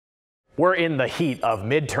We're in the heat of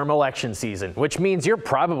midterm election season, which means you're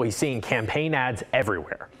probably seeing campaign ads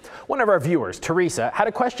everywhere. One of our viewers, Teresa, had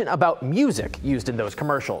a question about music used in those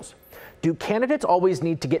commercials. Do candidates always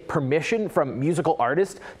need to get permission from musical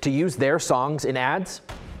artists to use their songs in ads?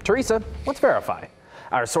 Teresa, let's verify.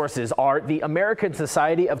 Our sources are the American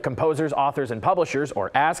Society of Composers, Authors, and Publishers, or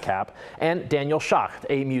ASCAP, and Daniel Schacht,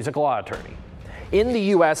 a music law attorney. In the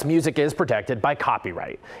U.S., music is protected by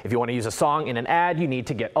copyright. If you want to use a song in an ad, you need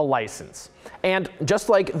to get a license. And just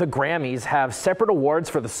like the Grammys have separate awards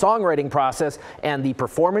for the songwriting process and the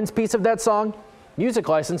performance piece of that song, music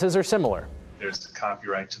licenses are similar. There's the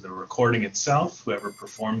copyright to the recording itself. Whoever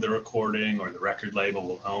performed the recording or the record label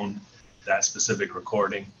will own that specific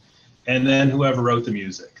recording. And then whoever wrote the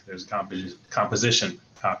music, there's a composition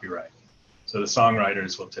copyright. So the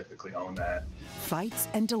songwriters will typically own that. Fights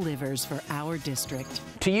and delivers for our district.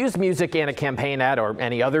 To use music in a campaign ad or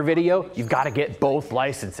any other video, you've got to get both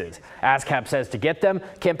licenses. ASCAP says to get them,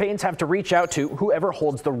 campaigns have to reach out to whoever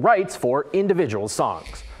holds the rights for individual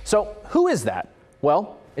songs. So who is that?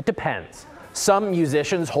 Well, it depends. Some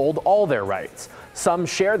musicians hold all their rights. Some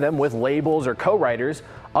share them with labels or co-writers.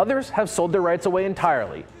 Others have sold their rights away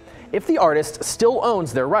entirely. If the artist still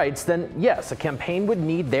owns their rights, then yes, a campaign would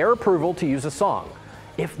need their approval to use a song.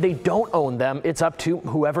 If they don't own them, it's up to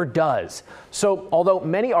whoever does. So although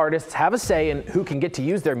many artists have a say in who can get to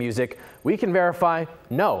use their music, we can verify,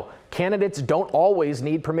 no, candidates don't always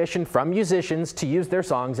need permission from musicians to use their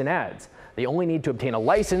songs in ads. They only need to obtain a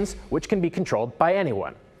license, which can be controlled by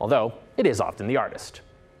anyone, although it is often the artist.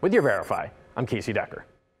 With your Verify, I'm Casey Decker.